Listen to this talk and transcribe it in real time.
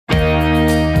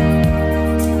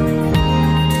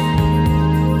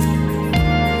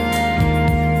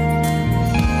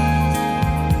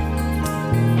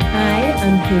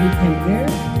Katie Kempner,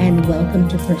 and welcome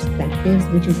to Perspectives,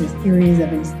 which is a series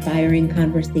of inspiring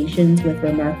conversations with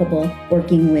remarkable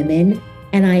working women.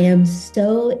 And I am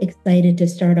so excited to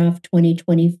start off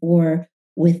 2024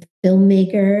 with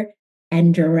filmmaker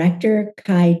and director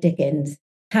Ky Dickens.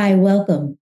 Ky,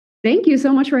 welcome. Thank you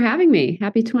so much for having me.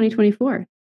 Happy 2024.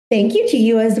 Thank you to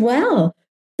you as well.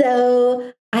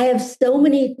 So I have so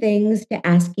many things to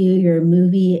ask you. Your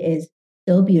movie is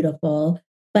so beautiful.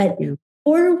 But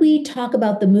before we talk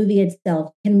about the movie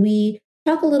itself, can we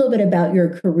talk a little bit about your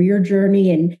career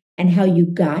journey and how you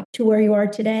got to where you are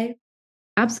today?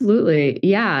 Absolutely.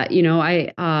 Yeah.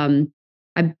 I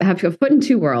have a foot in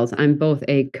two worlds. I'm both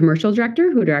a commercial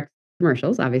director who directs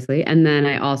commercials, obviously, and then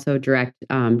I also direct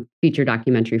feature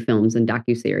documentary films and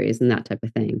docuseries and that type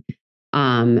of thing.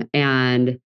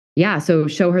 And yeah, so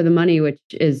Show Her the Money, which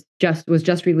was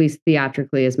just released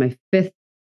theatrically, as my fifth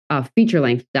feature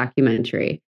length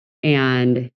documentary.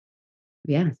 And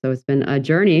yeah, so it's been a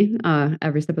journey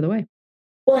every step of the way.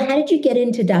 Well, how did you get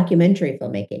into documentary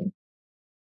filmmaking?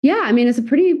 Yeah, I mean, it's a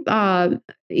pretty,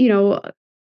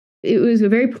 it was a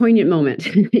very poignant moment.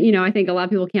 I think a lot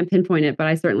of people can't pinpoint it, but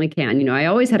I certainly can. I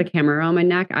always had a camera around my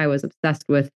neck. I was obsessed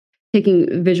with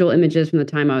taking visual images from the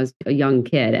time I was a young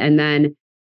kid. And then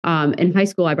in high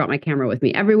school, I brought my camera with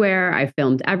me everywhere. I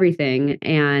filmed everything.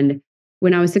 And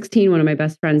when I was 16, one of my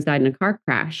best friends died in a car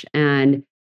crash. And,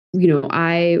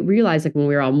 I realized, like, when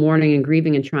we were all mourning and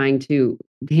grieving and trying to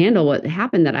handle what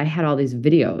happened, that I had all these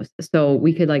videos. So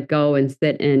we could, like, go and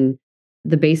sit in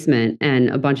the basement and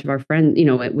a bunch of our friends,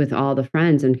 with all the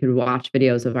friends, and could watch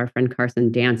videos of our friend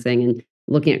Carson dancing and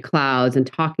looking at clouds and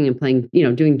talking and playing,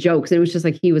 doing jokes. And it was just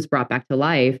like he was brought back to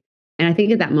life. And I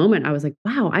think at that moment, I was like,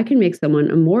 wow, I can make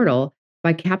someone immortal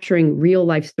by capturing real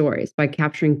life stories, by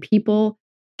capturing people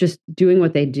just doing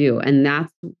what they do. And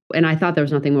I thought there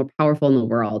was nothing more powerful in the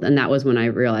world. And that was when I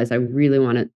realized I really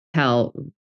want to tell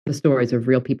the stories of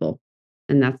real people.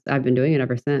 And I've been doing it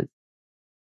ever since.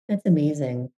 That's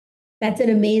amazing. That's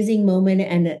an amazing moment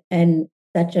and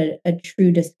such a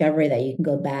true discovery that you can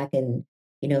go back and,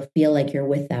 feel like you're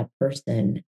with that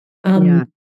person. Yeah.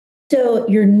 So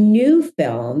your new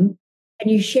film, can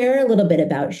you share a little bit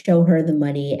about Show Her the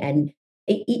Money and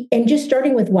just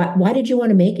starting with why did you want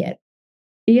to make it?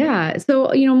 Yeah.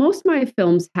 So, most of my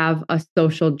films have a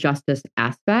social justice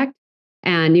aspect.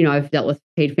 And, I've dealt with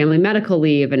paid family medical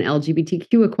leave and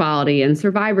LGBTQ equality and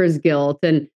survivor's guilt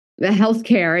and the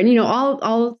healthcare and,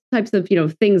 all types of,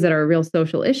 things that are a real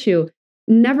social issue.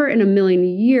 Never in a million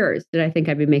years did I think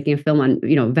I'd be making a film on,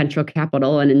 venture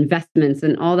capital and investments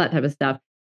and all that type of stuff.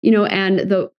 And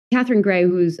the Catherine Gray,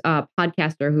 who's a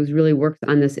podcaster who's really works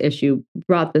on this issue,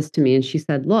 brought this to me, and she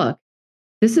said, look,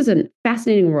 this is a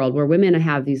fascinating world where women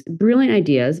have these brilliant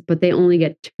ideas, but they only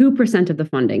get 2% of the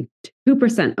funding,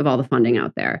 2% of all the funding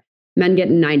out there. Men get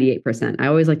 98%. I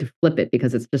always like to flip it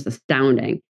because it's just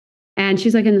astounding. And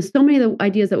she's like, and so many of the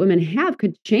ideas that women have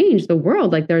could change the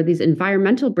world. Like, there are these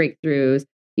environmental breakthroughs,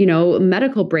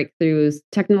 medical breakthroughs,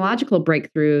 technological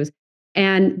breakthroughs,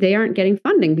 and they aren't getting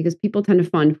funding because people tend to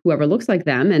fund whoever looks like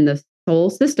them. And the whole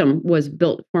system was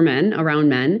built for men, around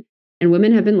men, and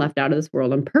women have been left out of this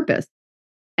world on purpose.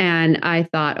 And I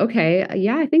thought, okay,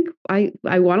 yeah, I think I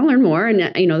want to learn more. And,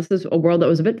 this is a world that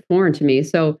was a bit foreign to me.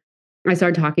 So I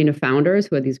started talking to founders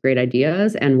who had these great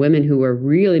ideas and women who were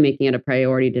really making it a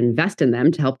priority to invest in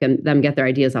them to help them get their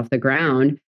ideas off the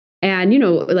ground. And,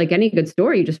 like any good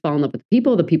story, you just fall in love with the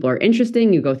people. The people are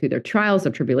interesting. You go through their trials,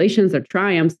 their tribulations, their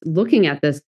triumphs, looking at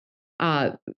this,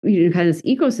 kind of this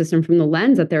ecosystem from the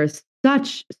lens that there is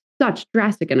such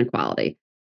drastic inequality.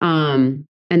 And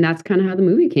that's kind of how the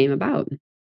movie came about.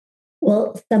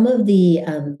 Well, some of the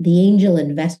angel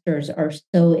investors are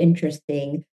so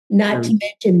interesting. Not to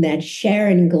mention that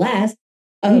Sharon Glass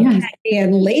of Yes. Kathy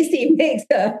and Lacey makes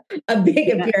a big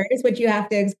appearance, which you have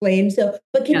to explain. So,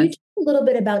 but can you talk a little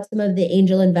bit about some of the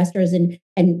angel investors and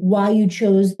why you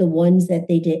chose the ones that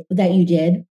you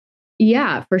did?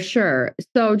 Yeah, for sure.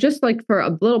 So just like for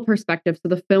a little perspective, so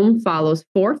the film follows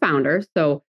four founders,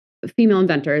 so female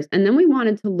inventors, and then we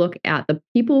wanted to look at the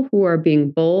people who are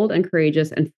being bold and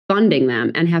courageous and funding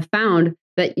them and have found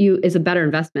that is a better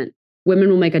investment. Women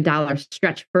will make a dollar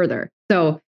stretch further.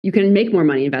 So you can make more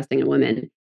money investing in women.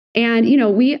 And,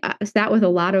 we sat with a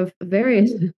lot of very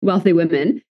wealthy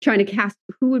women trying to cast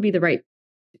who would be the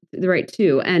right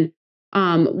two. And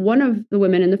one of the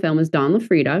women in the film is Dawn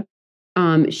LaFrida.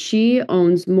 She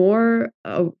owns more.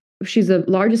 She's the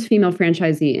largest female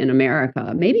franchisee in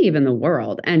America, maybe even the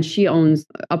world, and she owns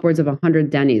upwards of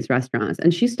 100 Denny's restaurants.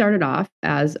 And she started off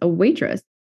as a waitress,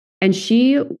 and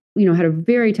she, had a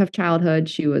very tough childhood.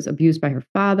 She was abused by her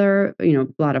father. A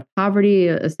lot of poverty,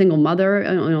 a single mother.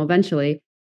 Eventually.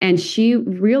 And she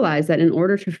realized that in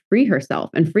order to free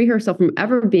herself and free herself from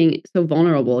ever being so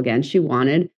vulnerable again, she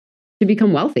wanted to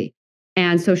become wealthy.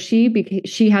 And so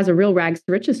she has a real rags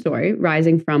to riches story,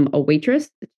 rising from a waitress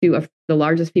to the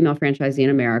largest female franchisee in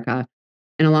America.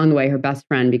 And along the way, her best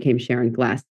friend became Sharon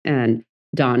Glass, and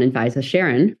Dawn advises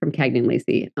Sharon from Cagney and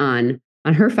Lacey on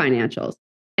her financials.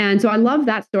 And so I love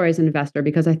that story as an investor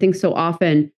because I think so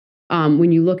often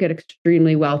when you look at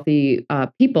extremely wealthy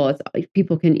people,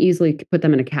 people can easily put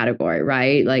them in a category,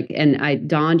 right? Like, and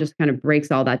Dawn just kind of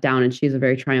breaks all that down, and she's a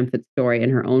very triumphant story in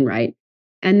her own right.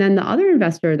 And then the other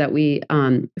investor that we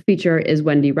feature is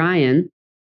Wendy Ryan,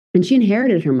 and she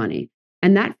inherited her money,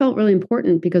 and that felt really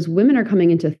important because women are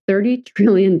coming into $30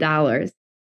 trillion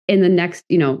in the next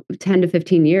 10 to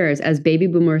 15 years as baby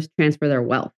boomers transfer their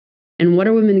wealth. And what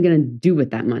are women going to do with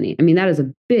that money? I mean, that is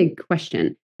a big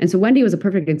question. And so Wendy was a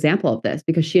perfect example of this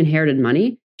because she inherited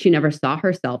money. She never saw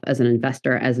herself as an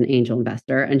investor, as an angel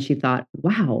investor. And she thought,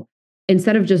 wow,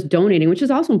 instead of just donating, which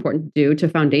is also important to do to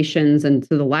foundations and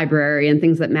to the library and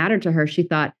things that matter to her, she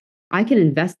thought, I can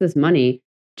invest this money,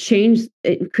 change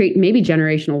it, create maybe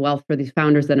generational wealth for these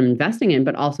founders that I'm investing in,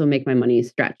 but also make my money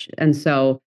stretch. And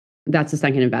so that's the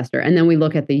second investor. And then we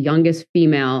look at the youngest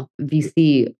female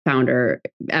VC founder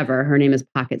ever. Her name is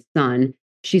Pocket Sun.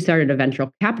 She started a venture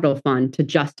capital fund to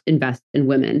just invest in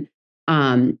women.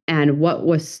 And what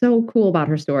was so cool about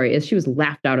her story is she was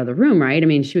laughed out of the room, right? I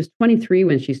mean, she was 23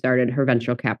 when she started her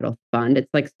venture capital fund. It's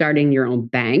like starting your own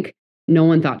bank. No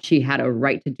one thought she had a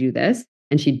right to do this,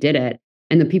 and she did it.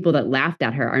 And the people that laughed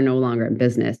at her are no longer in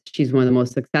business. She's one of the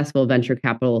most successful venture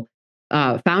capital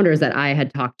founders that I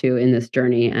had talked to in this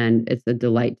journey. And it's a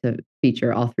delight to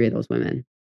feature all three of those women.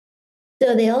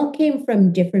 So they all came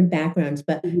from different backgrounds,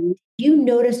 but do you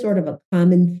notice sort of a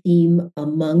common theme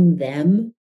among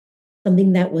them?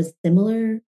 Something that was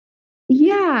similar?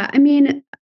 Yeah. I mean,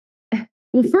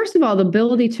 well, first of all, the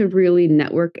ability to really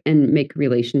network and make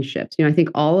relationships. I think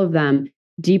all of them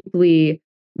deeply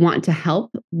want to help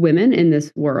women in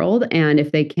this world. And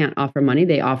if they can't offer money,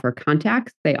 they offer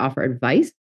contacts, they offer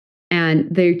advice, and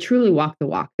they truly walk the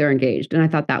walk. They're engaged. And I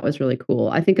thought that was really cool.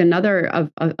 I think another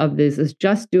of this is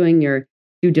just doing your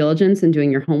due diligence and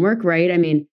doing your homework, right? I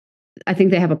mean, I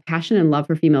think they have a passion and love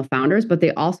for female founders, but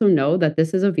they also know that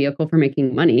this is a vehicle for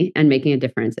making money and making a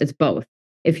difference. It's both.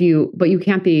 But you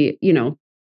can't be,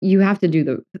 you have to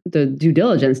do the due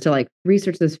diligence to like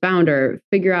research this founder,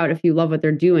 figure out if you love what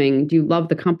they're doing. Do you love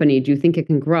the company? Do you think it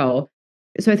can grow?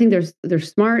 So I think they're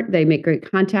smart. They make great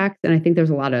contacts, and I think there's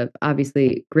a lot of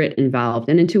obviously grit involved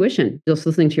and intuition. Just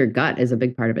listening to your gut is a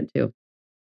big part of it too.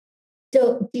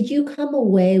 So did you come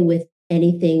away with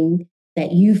anything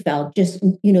that you felt just,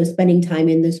 spending time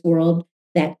in this world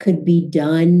that could be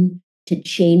done to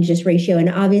change this ratio? And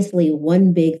obviously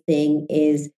one big thing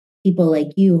is people like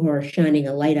you who are shining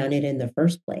a light on it in the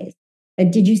first place.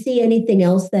 And did you see anything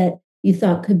else that you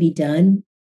thought could be done?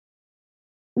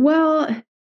 Well,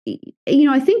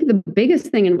 I think the biggest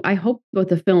thing, and I hope what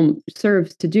the film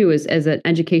serves to do is as an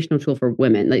educational tool for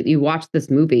women. Like you watch this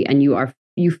movie and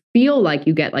you feel like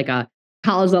you get like a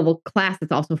college level class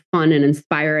that's also fun and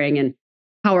inspiring and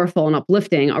powerful and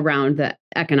uplifting around the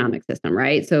economic system,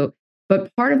 right? So,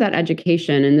 but part of that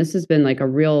education, and this has been like a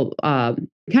real kind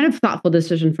of thoughtful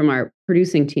decision from our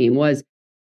producing team, was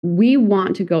we're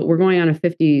going on a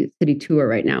 50 city tour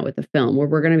right now with the film where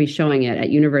we're going to be showing it at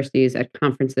universities, at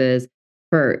conferences,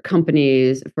 for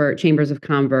companies, for chambers of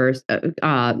commerce,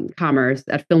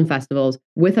 at film festivals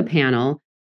with a panel.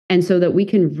 And so that we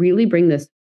can really bring this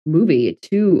movie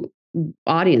to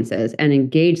audiences and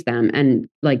engage them and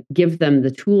like give them the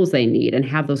tools they need and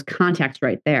have those contacts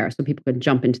right there so people can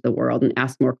jump into the world and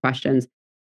ask more questions.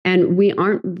 And we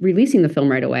aren't releasing the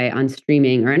film right away on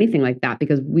streaming or anything like that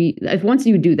because if once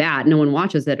you do that, no one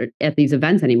watches it at these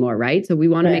events anymore, right? So we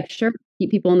want to make sure to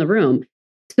keep people in the room.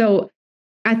 So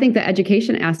I think the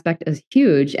education aspect is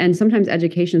huge. And sometimes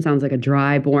education sounds like a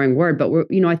dry, boring word, but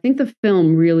I think the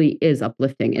film really is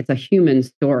uplifting. It's a human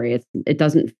story. It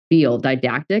doesn't feel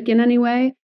didactic in any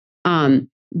way.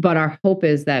 But our hope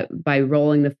is that by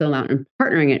rolling the film out and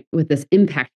partnering it with this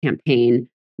impact campaign,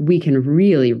 we can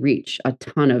really reach a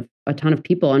ton of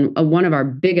people. And one of our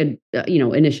big,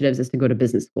 initiatives is to go to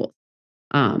business schools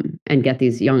and get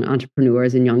these young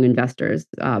entrepreneurs and young investors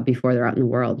before they're out in the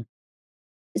world.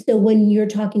 So when you're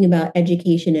talking about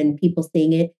education and people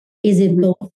seeing it, is it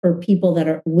both for people that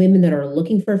are women that are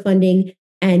looking for funding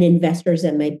and investors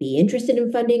that might be interested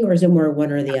in funding, or is it more one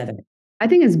or the other? I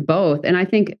think it's both. And I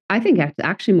think it's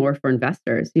actually more for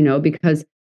investors, because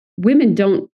women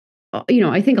don't,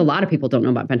 I think a lot of people don't know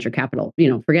about venture capital,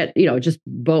 forget, just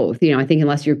both, I think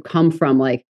unless you come from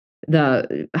like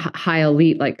high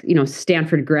elite, like,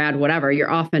 Stanford grad, whatever,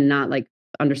 you're often not like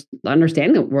under,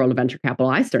 understanding the world of venture capital.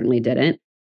 I certainly didn't.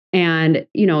 And,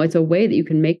 it's a way that you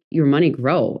can make your money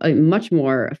grow much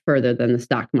more further than the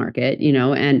stock market,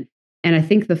 and I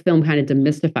think the film kind of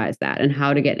demystifies that and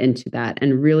how to get into that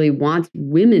and really wants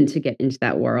women to get into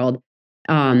that world.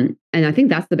 And I think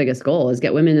that's the biggest goal is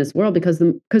get women in this world because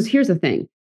here's the thing.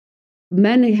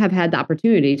 Men have had the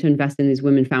opportunity to invest in these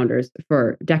women founders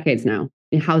for decades now.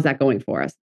 And how's that going for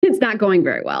us? It's not going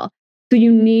very well. So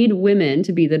you need women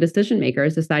to be the decision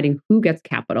makers deciding who gets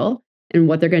capital and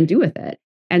what they're going to do with it.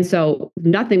 And so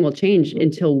nothing will change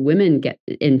until women get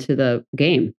into the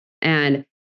game. And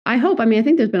I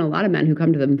think there's been a lot of men who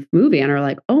come to the movie and are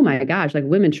like, oh my gosh, like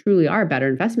women truly are a better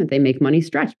investment. They make money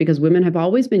stretch because women have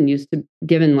always been used to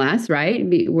giving less, right?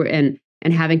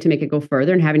 And having to make it go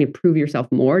further and having to prove yourself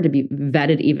more to be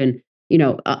vetted even,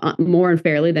 more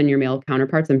unfairly than your male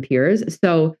counterparts and peers.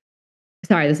 So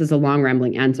sorry, this is a long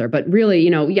rambling answer, but really,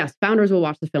 yes, founders will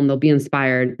watch the film. They'll be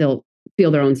inspired. They'll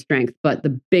feel their own strength. But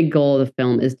the big goal of the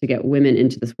film is to get women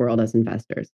into this world as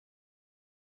investors.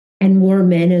 And more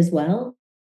men as well?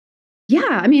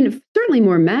 Yeah, certainly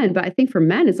more men, but I think for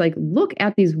men, it's like, look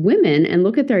at these women and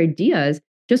look at their ideas.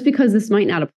 Just because this might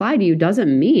not apply to you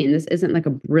doesn't mean this isn't like a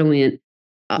brilliant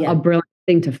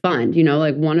thing to fund.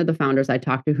 Like one of the founders I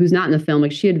talked to who's not in the film,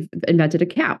 like she had invented a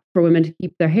cap for women to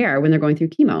keep their hair when they're going through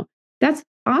chemo. That's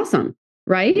awesome,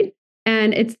 right?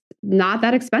 And it's not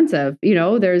that expensive.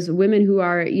 There's women who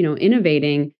are,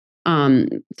 innovating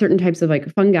certain types of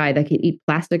like fungi that can eat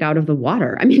plastic out of the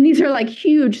water. These are like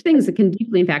huge things that can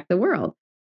deeply impact the world.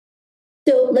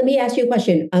 So let me ask you a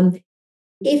question.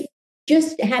 If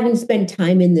just having spent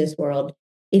time in this world,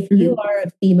 if you are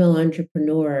a female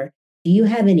entrepreneur, do you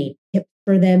have any tips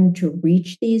for them to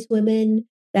reach these women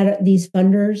that are these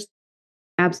funders?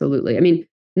 Absolutely.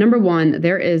 Number one,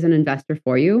 there is an investor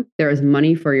for you. There is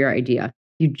money for your idea.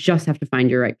 You just have to find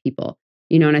your right people.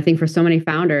 And I think for so many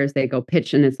founders, they go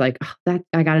pitch and it's like, oh, that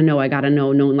I gotta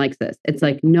know. No one likes this. It's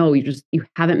like, no, you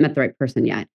haven't met the right person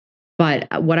yet. But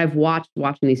what I've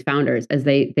watching these founders is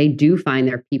they do find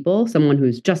their people, someone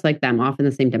who's just like them, often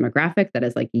the same demographic that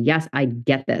is like, yes, I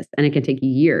get this. And it can take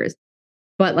years.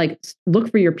 But like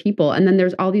look for your people. And then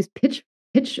there's all these pitch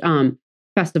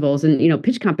festivals and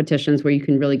pitch competitions where you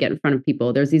can really get in front of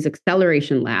people. There's these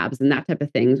acceleration labs and that type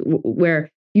of things where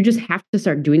you just have to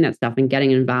start doing that stuff and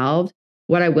getting involved.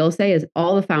 What I will say is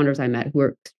all the founders I met who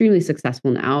are extremely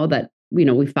successful now that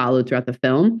we followed throughout the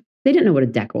film, they didn't know what a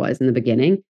deck was in the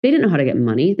beginning. They didn't know how to get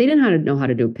money. They didn't know how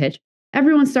to do a pitch.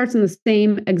 Everyone starts in the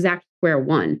same exact square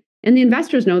one. And the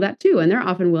investors know that too. And they're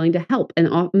often willing to help. And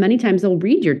many times they'll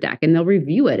read your deck and they'll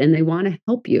review it and they want to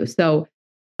help you. So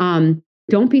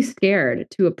don't be scared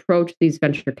to approach these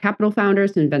venture capital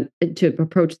founders to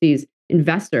approach these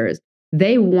investors.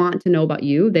 They want to know about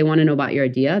you. They want to know about your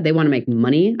idea. They want to make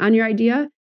money on your idea.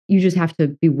 You just have to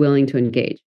be willing to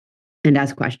engage and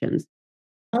ask questions.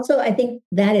 Also, I think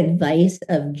that advice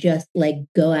of just like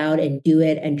go out and do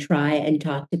it and try and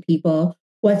talk to people.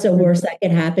 What's the worst that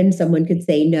could happen? Someone could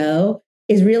say no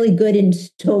is really good in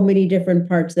so many different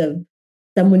parts of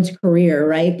someone's career,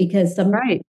 right? Because some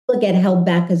people get held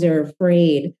back because they're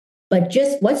afraid. But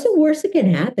just what's the worst that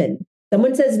can happen?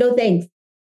 Someone says no thanks.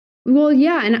 Well,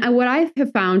 yeah. And what I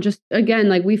have found, just again,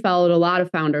 like we followed a lot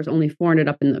of founders, only 4 ended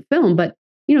up in the film, but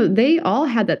they all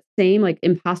had that same like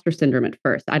imposter syndrome at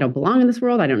first. I don't belong in this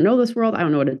world. I don't know this world. I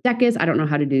don't know what a deck is. I don't know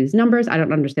how to do these numbers. I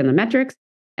don't understand the metrics.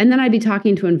 And then I'd be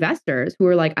talking to investors who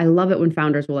are like, I love it when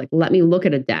founders will like, let me look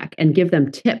at a deck and give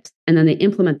them tips. And then they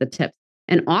implement the tips.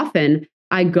 And often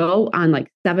I go on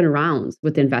like 7 rounds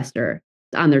with the investor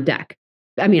on their deck.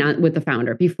 With the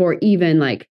founder before even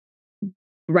like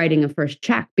writing a first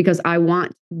check, because I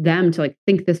want them to like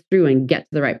think this through and get to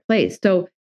the right place. So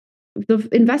the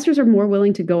investors are more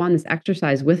willing to go on this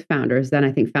exercise with founders than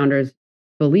I think founders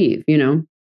believe,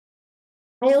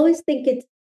 I always think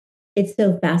it's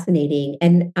so fascinating.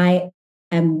 And I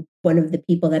am one of the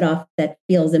people that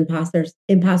feels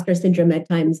imposter syndrome at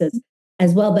times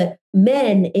as well. But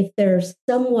men, if they're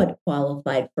somewhat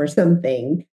qualified for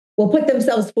something, will put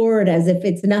themselves forward as if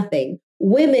it's nothing.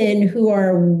 Women who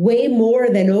are way more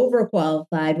than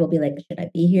overqualified will be like, should I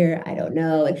be here? I don't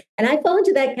know. And I fall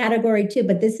into that category too,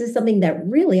 but this is something that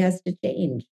really has to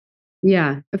change.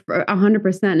 Yeah,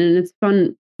 100%. And it's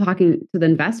fun talking to the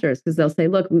investors because they'll say,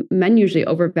 look, men usually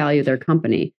overvalue their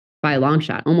company by a long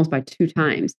shot, almost by 2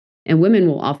 times. And women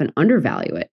will often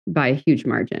undervalue it by a huge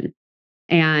margin.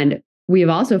 And we have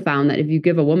also found that if you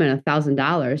give a woman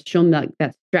 $1,000, she'll make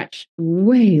that stretch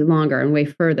way longer and way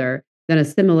further than a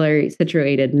similarly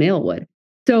situated male would.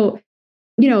 So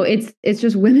it's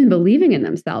just women believing in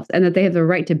themselves and that they have the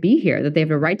right to be here, that they have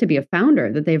the right to be a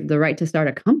founder, that they have the right to start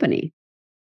a company.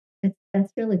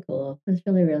 That's really cool. That's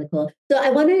really, really cool. So I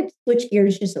want to switch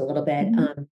gears just a little bit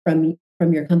Mhm.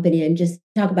 from your company and just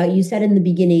talk about, you said in the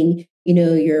beginning,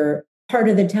 you're part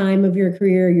of the time of your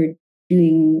career, you're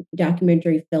doing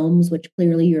documentary films, which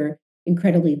clearly you're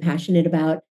incredibly passionate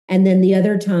about. And then the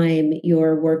other time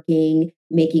you're working,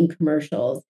 making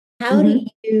commercials. How do Mhm.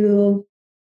 you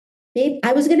Maybe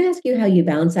I was going to ask you how you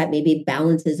balance that. Maybe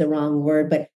balance is a wrong word,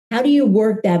 but how do you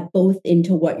work that both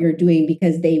into what you're doing?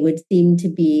 Because they would seem to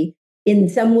be in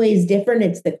some ways different.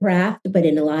 It's the craft, but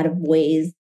in a lot of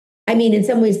ways, I mean, in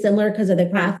some ways similar because of the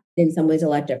craft, in some ways a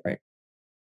lot different.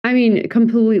 I mean,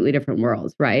 completely different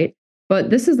worlds, right? But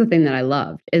this is the thing that I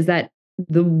loved is that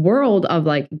the world of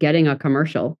like getting a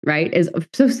commercial, right, is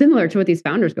so similar to what these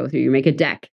founders go through. You make a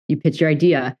deck, you pitch your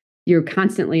idea, you're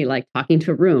constantly like talking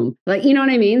to a room, like, you know what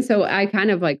I mean? So I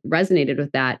kind of like resonated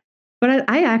with that. But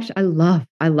I actually,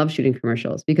 I love shooting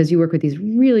commercials because you work with these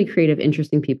really creative,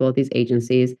 interesting people at these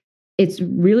agencies. It's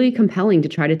really compelling to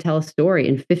try to tell a story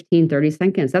in 15, 30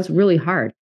 seconds. That's really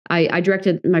hard. I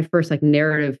directed my first like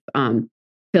narrative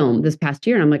film this past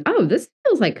year. And I'm like, oh, this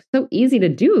feels like so easy to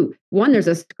do. One, there's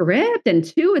a script, and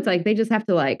two, it's like they just have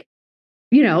to like,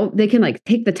 they can like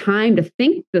take the time to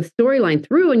think the storyline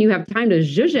through and you have time to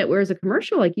zhuzh it. Whereas a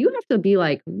commercial, like you have to be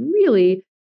like really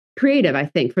creative, I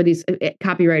think, for these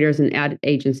copywriters and ad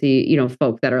agency,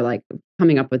 folk that are like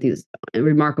coming up with these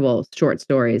remarkable short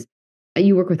stories.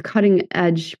 You work with cutting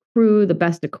edge crew, the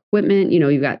best equipment.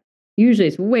 You've got usually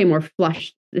it's way more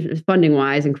flush funding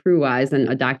wise and crew wise than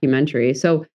a documentary.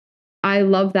 So I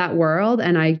love that world,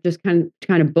 and I just kind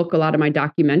of book a lot of my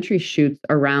documentary shoots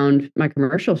around my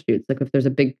commercial shoots. Like if there's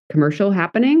a big commercial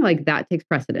happening, like that takes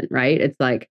precedent, right? It's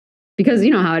like because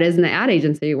you know how it is in the ad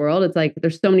agency world. It's like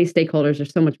there's so many stakeholders,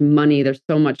 there's so much money, there's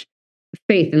so much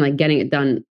faith in like getting it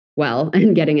done well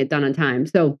and getting it done on time.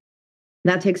 So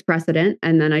that takes precedent,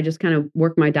 and then I just kind of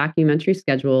work my documentary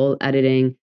schedule,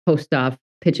 editing, post stuff,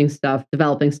 pitching stuff,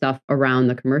 developing stuff around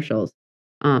the commercials.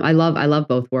 I love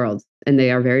both worlds, and they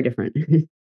are very different.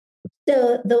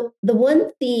 So the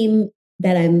one theme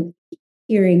that I'm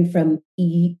hearing from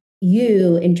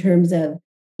you in terms of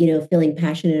feeling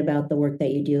passionate about the work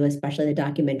that you do, especially the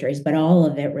documentaries, but all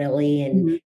of it really, and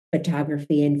Mhm,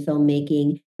 photography and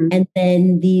filmmaking, mhm, and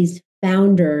then these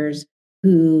founders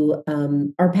who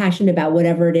are passionate about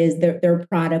whatever it is their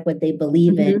product, what they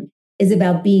believe mhm, in, is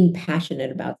about being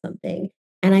passionate about something.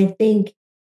 And I think,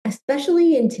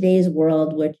 especially in today's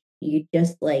world, which you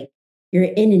just like you're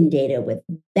inundated with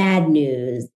bad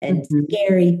news and mhm,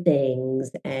 scary things,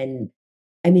 and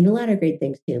I mean a lot of great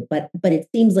things too, but it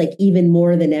seems like even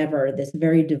more than ever this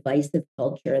very divisive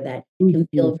culture that can mhm.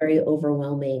 feel very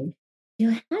overwhelming. Do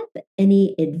you have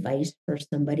any advice for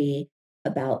somebody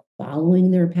about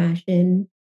following their passion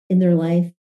in their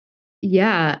life?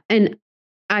 Yeah, and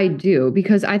I do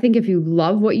because I think if you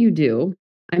love what you do,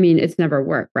 I mean, it's never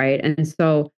work, right? And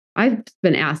so I've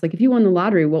been asked, like, if you won the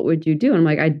lottery, what would you do? And I'm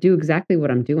like, I do exactly what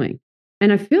I'm doing.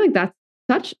 And I feel like that's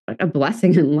such a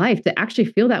blessing in life to actually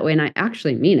feel that way. And I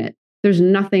actually mean it. There's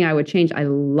nothing I would change. I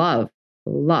love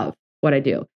what I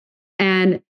do.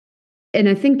 And and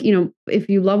I think, if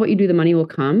you love what you do, the money will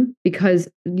come because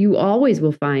you always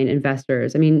will find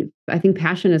investors. I mean, I think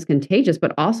passion is contagious,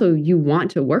 but also you want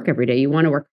to work every day. You want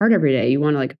to work hard every day. You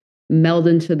want to like meld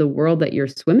into the world that you're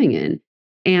swimming in.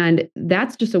 And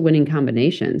that's just a winning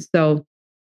combination. So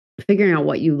figuring out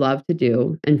what you love to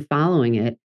do and following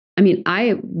it. I mean,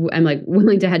 am like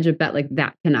willing to hedge a bet like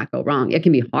that cannot go wrong. It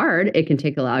can be hard. It can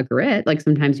take a lot of grit. Like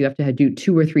sometimes you have to do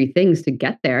two or three things to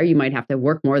get there. You might have to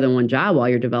work more than one job while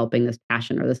you're developing this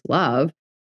passion or this love.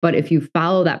 But if you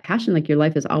follow that passion, like your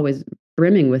life is always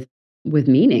brimming with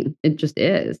meaning. It just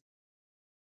is.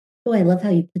 Oh, I love how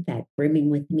you put that, brimming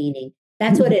with meaning.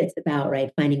 That's what it's about,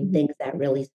 right? Finding things that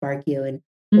really spark you and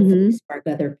hopefully Mhm. spark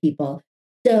other people.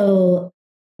 So,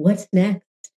 what's next?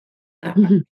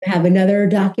 Mhm. Have another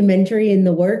documentary in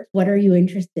the works? What are you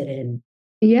interested in?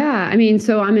 Yeah, I mean,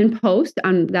 so I'm in post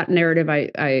on that narrative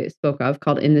I spoke of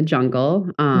called In the Jungle,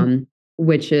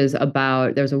 which is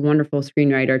about there's a wonderful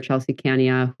screenwriter, Chelsea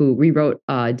Cania, who rewrote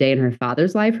a day in her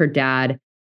father's life. Her dad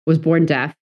was born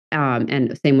deaf,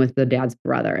 and same with the dad's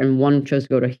brother. And one chose to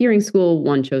go to hearing school,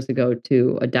 one chose to go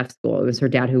to a deaf school. It was her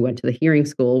dad who went to the hearing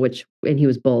school, and he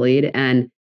was bullied.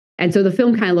 And so the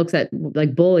film kind of looks at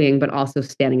like bullying, but also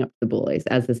standing up to the bullies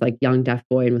as this like young deaf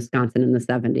boy in Wisconsin in the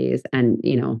 70s. And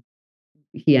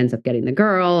he ends up getting the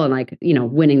girl and like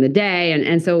winning the day,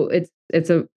 and so it's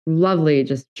a lovely,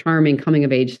 just charming coming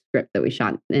of age script that we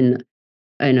shot in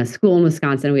a school in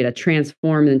Wisconsin. We had to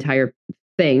transform the entire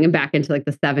thing back into like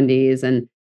the 70s. And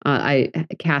I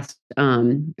cast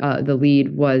the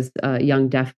lead was a young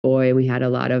deaf boy. And we had a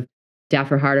lot of deaf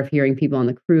or hard of hearing people on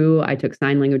the crew. I took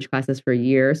sign language classes for a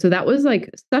year. So that was like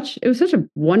it was such a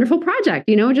wonderful project,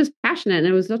 just passionate. And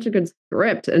it was such a good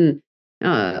script. And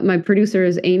my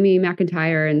producers, Amy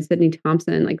McIntyre and Sydney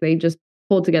Thompson, like they just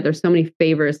pulled together so many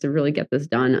favors to really get this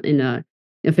done in a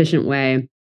efficient way.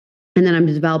 And then I'm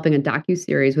developing a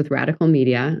docu-series with Radical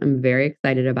Media. I'm very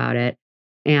excited about it.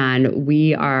 And it's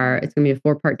going to be a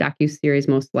 4-part docu-series,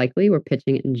 most likely. We're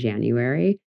pitching it in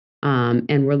January.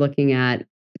 And we're looking at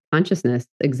consciousness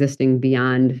existing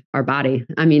beyond our body.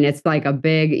 I mean, it's like a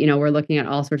big, we're looking at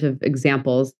all sorts of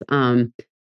examples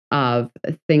of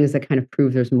things that kind of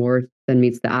prove there's more than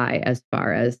meets the eye as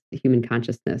far as human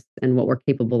consciousness and what we're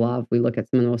capable of. We look at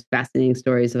some of the most fascinating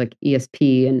stories of like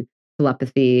ESP and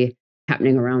telepathy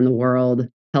happening around the world,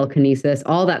 telekinesis,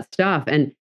 all that stuff.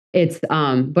 And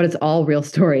but it's all real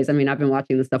stories. I mean, I've been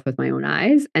watching this stuff with my own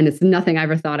eyes, and it's nothing I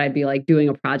ever thought I'd be like doing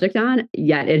a project on,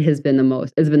 yet it has been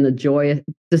it's been the joy,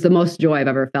 just the most joy I've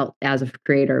ever felt as a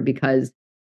creator, because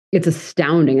it's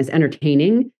astounding, it's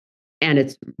entertaining, and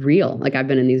it's real. Like I've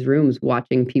been in these rooms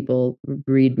watching people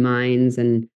read minds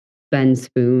and bend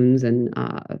spoons, and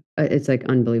it's like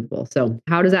unbelievable. So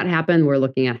how does that happen? We're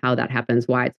looking at how that happens,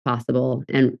 why it's possible,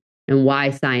 and why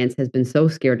science has been so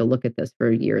scared to look at this for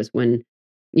years, when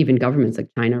even governments like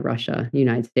China, Russia,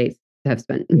 United States have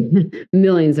spent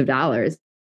millions of dollars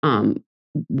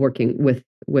working with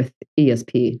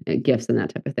ESP gifts and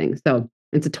that type of thing. So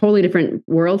it's a totally different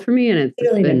world for me, and it's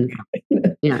Really been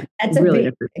yeah, that's really a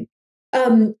big different.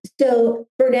 thing. So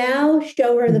for now,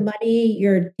 show her the money.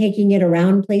 You're taking it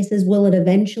around places. Will it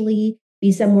eventually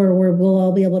be somewhere where we'll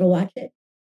all be able to watch it?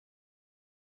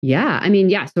 Yeah, I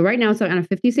mean, yeah. So right now it's on a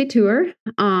 50-state tour,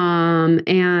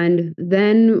 and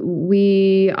then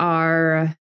we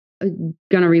are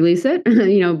gonna release it,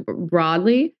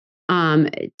 broadly.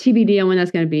 TBD on when that's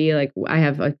gonna be. Like, I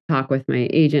have a talk with my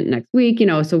agent next week,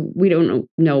 so we don't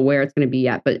know where it's gonna be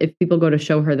yet. But if people go to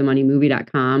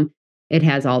showherthemoneymovie.com, it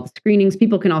has all the screenings.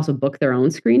 People can also book their own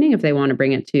screening if they want to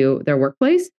bring it to their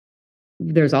workplace.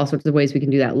 There's all sorts of ways we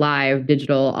can do that, live,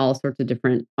 digital, all sorts of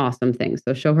different awesome things.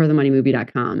 So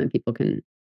showherthemoneymovie.com, and people can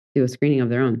do a screening of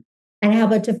their own. And how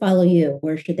about to follow you?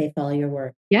 Where should they follow your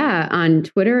work? Yeah, on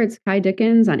Twitter, it's Ky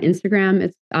Dickens. On Instagram,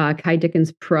 it's Ky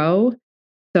Dickens Pro.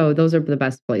 So those are the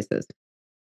best places.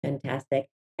 Fantastic.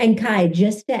 And Ky,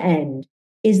 just to end,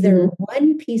 is there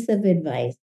one piece of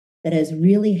advice that has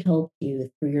really helped you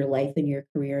through your life and your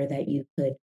career that you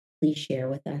could please share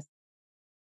with us?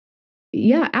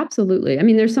 Yeah, absolutely. I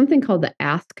mean, there's something called the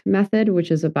ask method,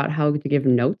 which is about how to give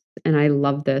notes. And I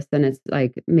love this. And it's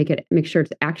like, make sure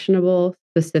it's actionable,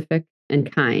 specific,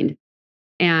 and kind.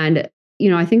 And,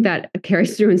 I think that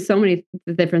carries through in so many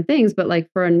different things, but like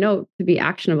for a note to be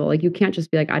actionable, like you can't just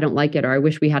be like, I don't like it, or I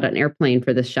wish we had an airplane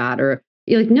for this shot, or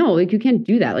you're like, no, like you can't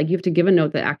do that. Like you have to give a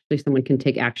note that actually someone can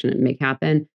take action and make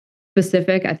happen.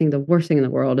 Specific, I think the worst thing in the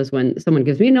world is when someone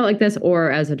gives me a note like this, or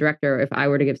as a director, if I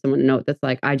were to give someone a note that's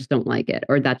like, I just don't like it,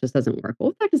 or that just doesn't work. Well,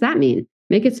 what the heck does that mean?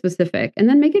 Make it specific, and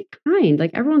then make it kind.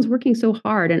 Like everyone's working so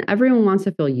hard and everyone wants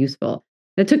to feel useful.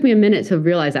 It took me a minute to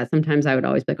realize that. Sometimes I would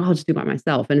always be like, oh, I'll just do it by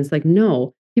myself. And it's like,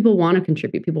 no, people want to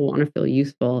contribute. People want to feel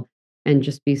useful, and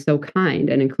just be so kind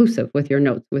and inclusive with your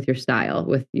notes, with your style,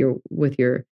 with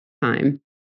your time.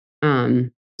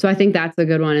 So I think that's a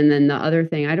good one. And then the other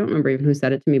thing, I don't remember even who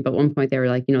said it to me, but at one point they were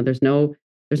like, there's no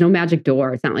magic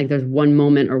door. It's not like there's one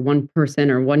moment or one person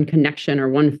or one connection or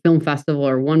one film festival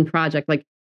or one project like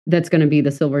that's going to be the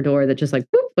silver door that just like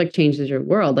boop, like changes your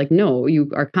world. Like, no,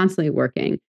 you are constantly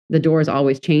working. The door is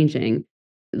always changing.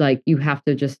 Like you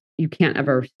can't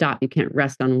ever stop. You can't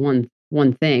rest on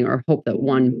one thing or hope that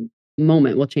one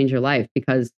moment will change your life,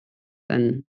 because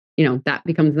then, that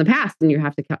becomes in the past and you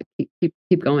have to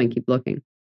keep going, keep looking.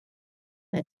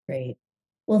 That's great.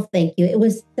 Well, thank you. It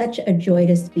was such a joy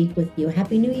to speak with you.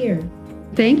 Happy New Year.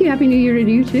 Thank you. Happy New Year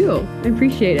to you too. I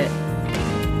appreciate it.